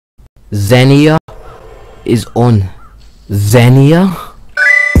Xenia is on. Xenia?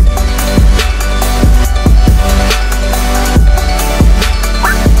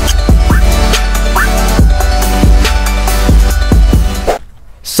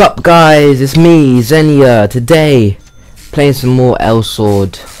 Sup guys, it's me, Xenia. Today, playing some more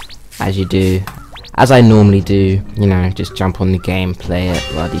Elsword, as you do. As I normally do, you know, just jump on the game, play it,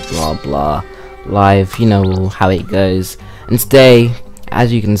 bloody blah blah. Live, you know how it goes. And today,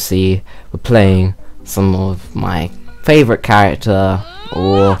 as you can see, we're playing some of my favourite character,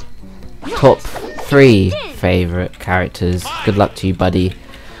 or top 3 favourite characters. Good luck to you, buddy.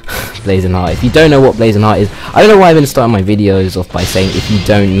 Blazing Heart. If you don't know what Blazing Heart is, I don't know why I've been starting my videos off by saying if you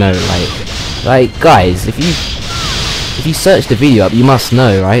don't know. Like guys, if you search the video up, you must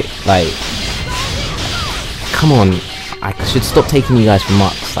know, right? Like, come on, I should stop taking you guys for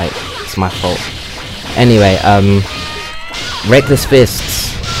mucks. Like, it's my fault. Anyway, Reckless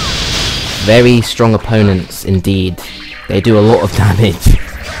Fists, very strong opponents indeed. They do a lot of damage.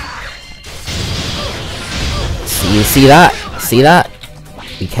 See that? See that?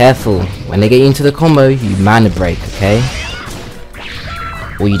 Be careful. When they get you into the combo, you mana break, okay?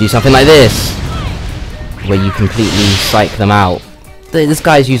 Or you do something like this, where you completely psych them out. This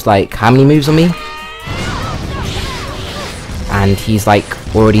guy's used like how many moves on me? And he's like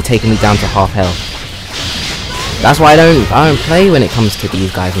already taken me down to half health. That's why I don't play when it comes to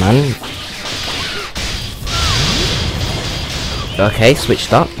these guys, man. Okay,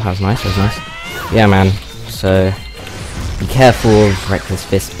 switched up. That was nice, that was nice. Yeah, man. So be careful of Reckless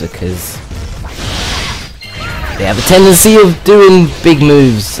Fist because they have a tendency of doing big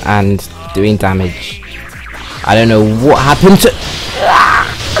moves and doing damage. I don't know what happened to...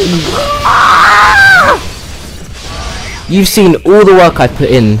 You've seen all the work I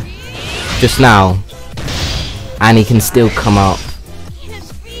put in just now, and he can still come out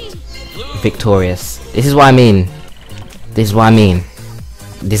victorious. This is what I mean. This is what I mean.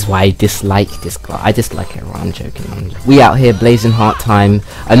 This is why I dislike this guy. I dislike everyone. I'm joking. We out here, Blazing Heart time.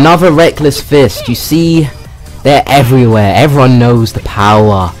 Another Reckless Fist. You see, they're everywhere. Everyone knows the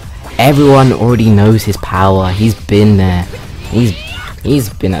power. Everyone already knows his power. He's been there. He's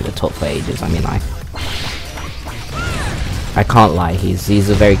been at the top for ages. I mean, I can't lie. He's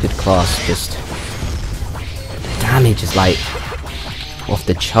a very good class. Just damage is like off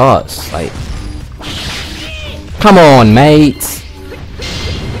the charts. Like, come on, mate.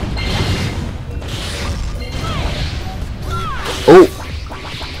 Oh!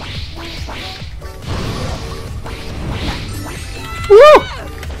 Woo!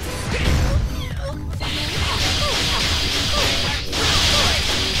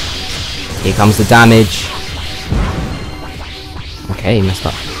 Here comes the damage. Okay, he messed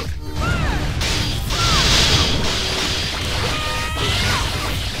up.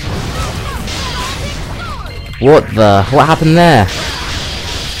 What happened there?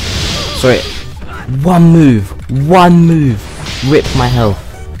 Sorry. One move. Ripped my health.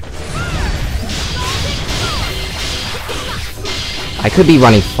 I could be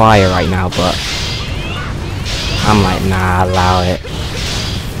running fire right now, but I'm like, nah, allow it.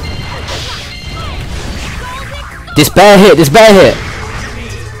 This bear hit.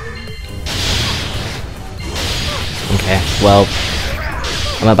 Okay, well,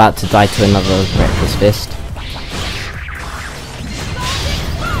 I'm about to die to another Reckless Fist.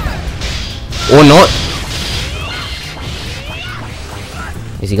 Or not.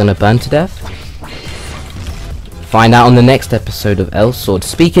 Is he gonna burn to death? Find out on the next episode of Elsword.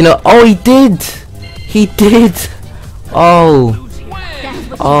 Speaking of... Oh, he did! He did! Oh.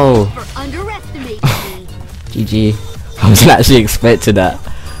 GG. I wasn't actually expecting that.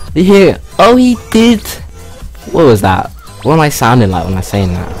 Yeah. Oh, he did! What was that? What am I sounding like when I'm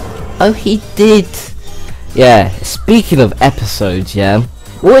saying that? Oh, he did! Yeah, speaking of episodes, yeah.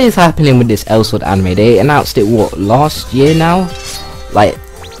 What is happening with this Elsword anime? They announced it, what, last year now? Like,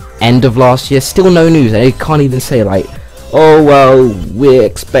 end of last year. Still no news. They can't even say, like, oh, well, we're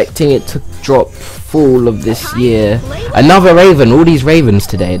expecting it to drop fall of this year. Another Raven. All these Ravens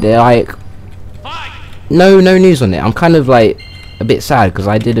today. They're like, no news on it. I'm kind of, like, a bit sad because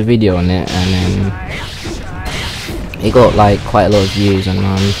I did a video on it and then it got, like, quite a lot of views and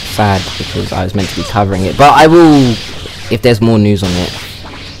I'm sad because I was meant to be covering it. But I will, if there's more news on it.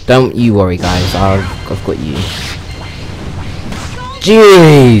 Don't you worry, guys. I've got you.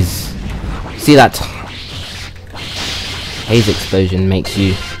 Jeez! See that? Haze explosion makes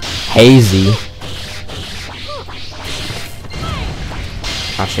you hazy.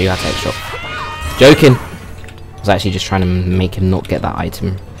 I'll show you how to X drop. Joking! I was actually just trying to make him not get that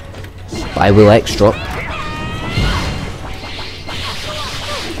item. But I will X drop.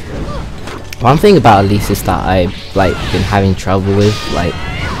 One thing about Elise that I've like been having trouble with, like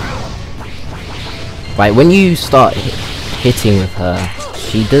when you start hitting with her,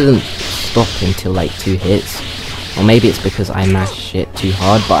 she doesn't stop until like 2 hits. Or maybe it's because I mash shit too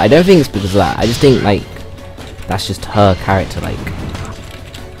hard, but I don't think it's because of that. I just think like that's just her character. Like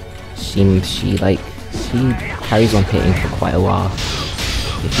she carries on hitting for quite a while.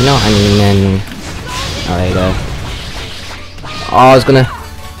 If you know what I mean, then oh, there you go. Oh, I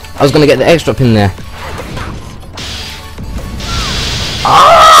was gonna get the X drop in there.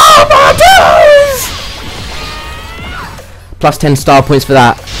 Oh, my days! Plus 10 star points for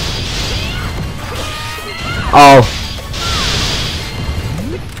that. Oh.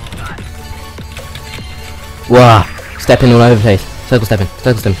 Wow. Stepping all over the place. Circle stepping.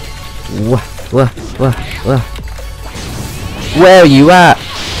 Circle stepping. Wah, wah, wah, wah. Where are you at?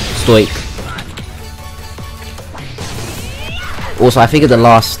 Stoic. Also, I figured the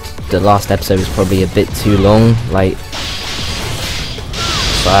last episode was probably a bit too long. Like,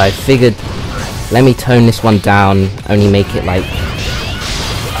 so I figured, let me tone this one down. Only make it like,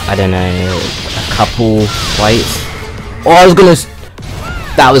 I don't know, a couple fights. Oh,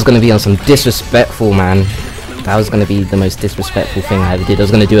 that was gonna be on some disrespectful, man. That was gonna be the most disrespectful thing I ever did. I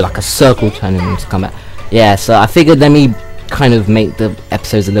was gonna do like a circle turn and just come back. Yeah, so I figured let me kind of make the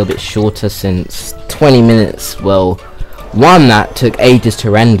episodes a little bit shorter, since 20 minutes, well, 1, that took ages to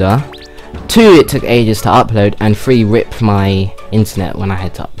render, 2, it took ages to upload, and 3, ripped my internet when I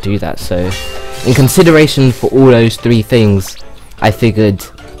had to do that. So in consideration for all those 3 things, I figured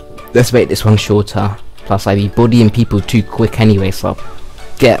let's make this one shorter. Plus I be bodying people too quick anyway, so I'll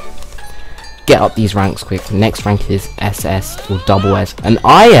get up these ranks quick. Next rank is SS or double S and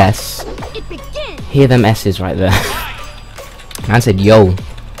IS. Hear them S's right there. Man said yo.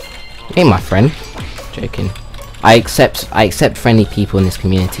 Hey my friend. Joking. I accept friendly people in this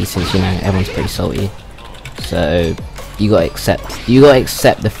community, since you know everyone's pretty salty. So you gotta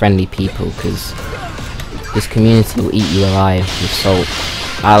accept the friendly people, because this community will eat you alive with salt.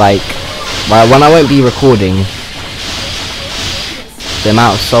 When I won't be recording, the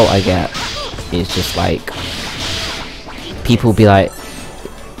amount of salt I get is just like, people be like,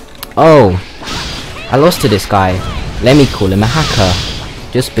 oh, I lost to this guy, let me call him a hacker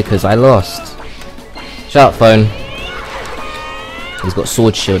just because I lost. Shut up, phone. He's got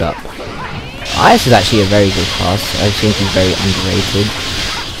sword shield up. IS is actually a very good class. I think he's very underrated.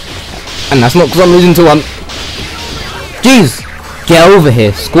 And that's not because I'm losing to one. Jeez! Get over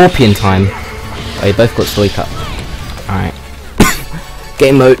here. Scorpion time. Oh, you both got stoic up. Alright.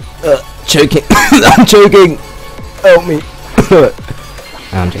 Game mode. Choking. I'm choking. Help me. No,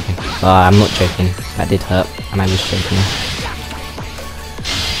 I'm joking. I'm not joking. That did hurt. And I was joking.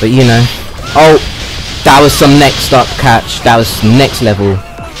 But you know. Oh! That was some next up catch. That was next level.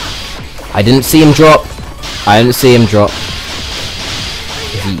 I didn't see him drop.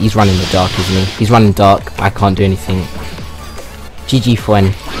 He's running the dark, isn't he? He's running dark. I can't do anything. GG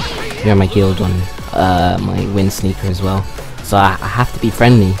Fuen. You're my guild on my win sneaker as well. So I have to be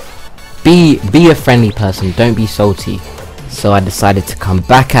friendly. Be a friendly person. Don't be salty. So I decided to come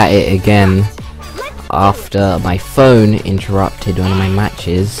back at it again after my phone interrupted one of my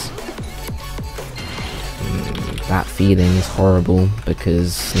matches. That feeling is horrible,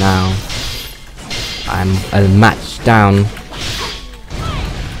 because now I'm a match down.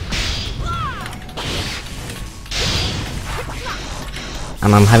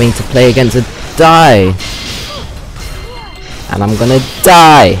 And I'm having to play against a die. And I'm gonna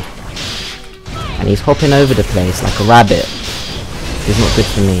die. And he's hopping over the place like a rabbit. It's not good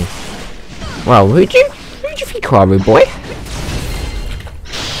for me. Well, who'd you think you are, rude boy?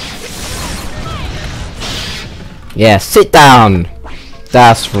 Yeah, sit down!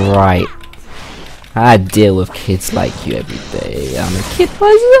 That's right. I deal with kids like you every day. I'm a kid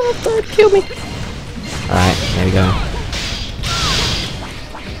myself, don't kill me. Alright, there we go.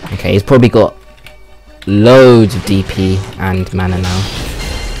 Okay, he's probably got loads of DP and mana now.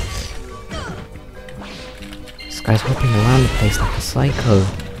 This guy's hopping around the place like a psycho.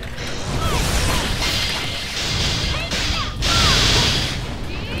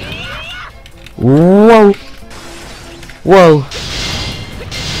 Whoa! Whoa!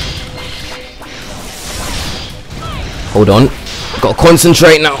 Hold on. Gotta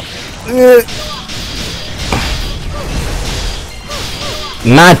concentrate now.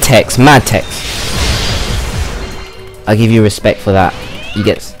 Mad text. I'll give you respect for that. You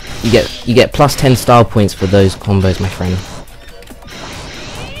get plus 10 style points for those combos, my friend.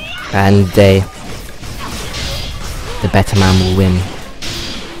 And the better man will win.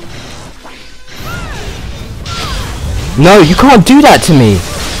 No, you can't do that to me!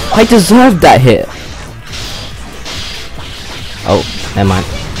 I deserved that hit. Oh, never mind.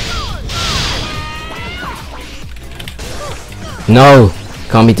 No,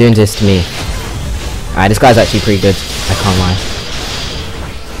 can't be doing this to me. Alright, this guy's actually pretty good. I can't lie.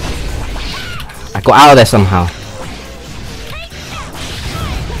 I got out of there somehow.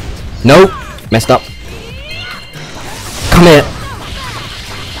 Nope, messed up. Come here.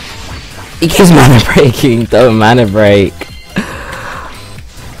 He keeps mana breaking. Don't mana break.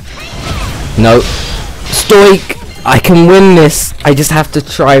 No. Stoic. I can win this. I just have to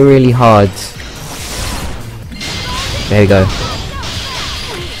try really hard. There we go.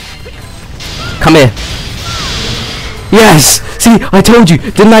 Come here. Yes. See, I told you.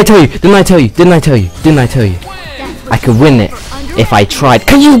 Didn't I tell you? Didn't I tell you? Didn't I tell you? Didn't I tell you? I could win it if I tried.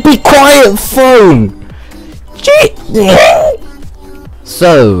 Can you be quiet, phone?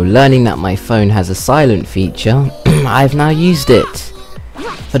 So, learning that my phone has a silent feature, I've now used it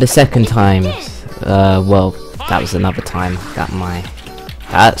for the second time. Well, that was another time that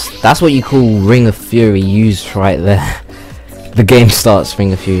that's what you call Ring of Fury used right there. The game starts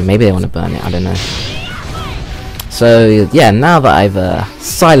Ring of Fury. Maybe they want to burn it, I don't know. So yeah, now that I've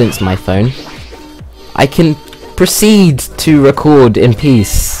silenced my phone, I can proceed to record in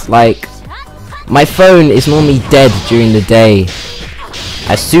peace. Like, my phone is normally dead during the day.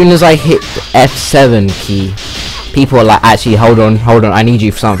 As soon as I hit the F7 key, people are like, actually, hold on, I need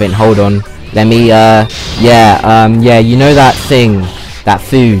you for something, hold on. Let me, yeah, you know that thing, that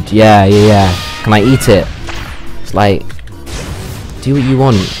food, yeah. Can I eat it? It's like, do what you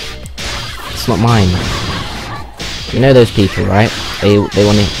want. It's not mine. You know those people, right? They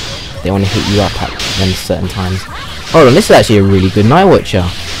wanna hit you up at them certain times. Hold on, this is actually a really good Night Watcher.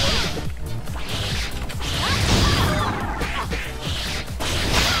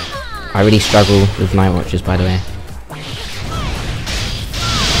 I really struggle with Night Watchers, by the way.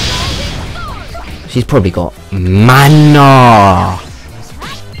 She's probably got mana.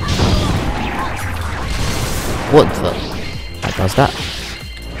 What the? That does that.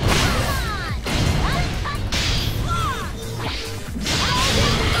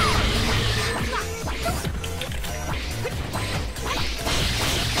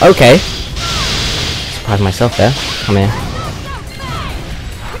 Okay. Surprised myself there. Come here.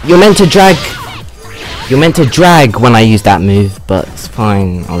 You're meant to drag. You're meant to drag when I use that move, but it's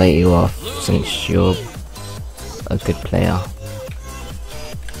fine. I'll let you off since you're a good player.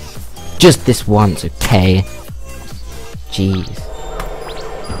 Just this once, okay? Jeez.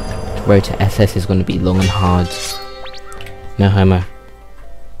 The road to SS is going to be long and hard. No homo.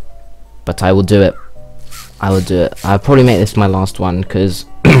 But I will do it. I will do it. I'll probably make this my last one because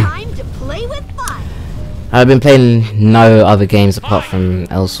I've been playing no other games apart from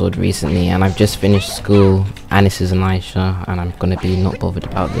Elsword recently, and I've just finished school, and this is an Aisha, and I'm gonna be not bothered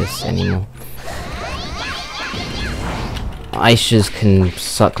about this anymore. Aishas can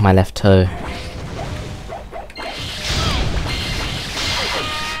suck my left toe.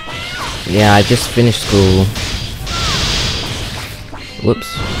 Yeah, I just finished school.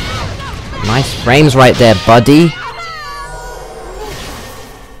 Whoops. Nice frames right there, buddy.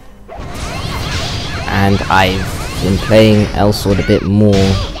 And I've been playing Elsword a bit more,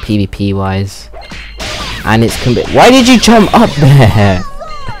 PvP wise. And it's why did you jump up there?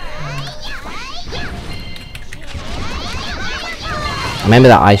 I remember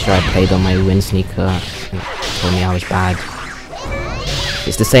that Aisha I played on my wind sneaker and told me I was bad.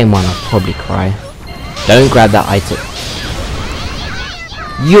 It's the same one, I'll probably cry. Don't grab that item.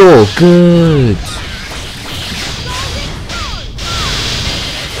 You're good.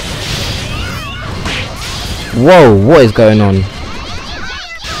 Whoa, what is going on?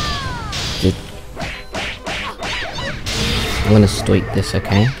 I'm gonna stoic this,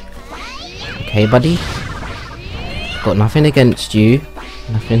 okay? Okay, buddy? Got nothing against you.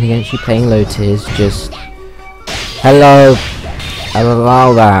 Nothing against you playing low tiers, just... Hello! I'll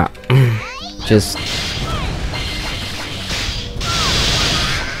allow that. Just...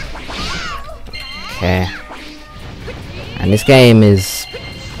 Okay. And this game is...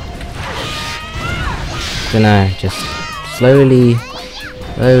 I don't know, just slowly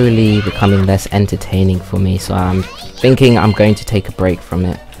becoming less entertaining for me, so I'm thinking I'm going to take a break from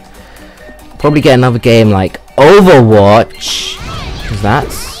it. Probably get another game like Overwatch, because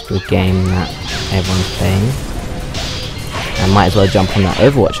that's the game that everyone's playing. I might as well jump on that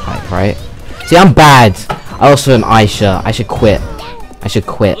Overwatch hype, right? See, I'm bad. I also am Aisha. I should quit. I should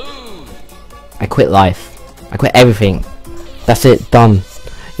quit. I quit life. I quit everything. That's it, done.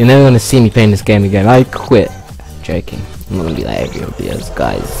 You're never gonna see me playing this game again. I quit. Joking. I'm not gonna be like every of those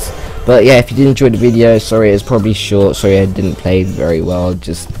guys. But yeah, if you did enjoy the video, sorry it's probably short, sorry I didn't play very well,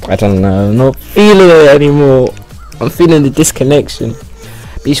 just, I don't know, I'm not feeling it anymore. I'm feeling the disconnection.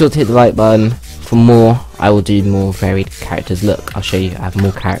 Be sure to hit the like button for more. I will do more varied characters. Look, I'll show you, I have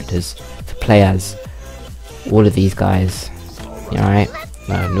more characters to play as. All of these guys. You alright?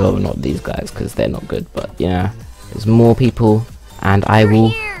 No, not these guys, because they're not good, but yeah, there's more people, and I will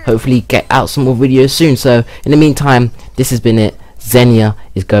hopefully get out some more videos soon. So in the meantime, this has been it. Xenia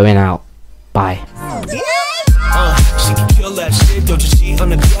is going out. Bye. She can kill that shit, don't you see? On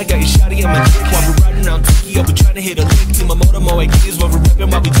the beat, I got your shawty on my dick while we're riding on Tiki. I'll be trying to hit a lick to my motor, my ideas while we're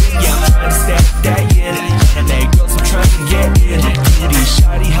rapping while we drink. Yeah, I'm trying to stack that, yeah. And they girls, I'm trying to get in.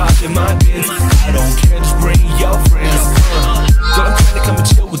 Shawty,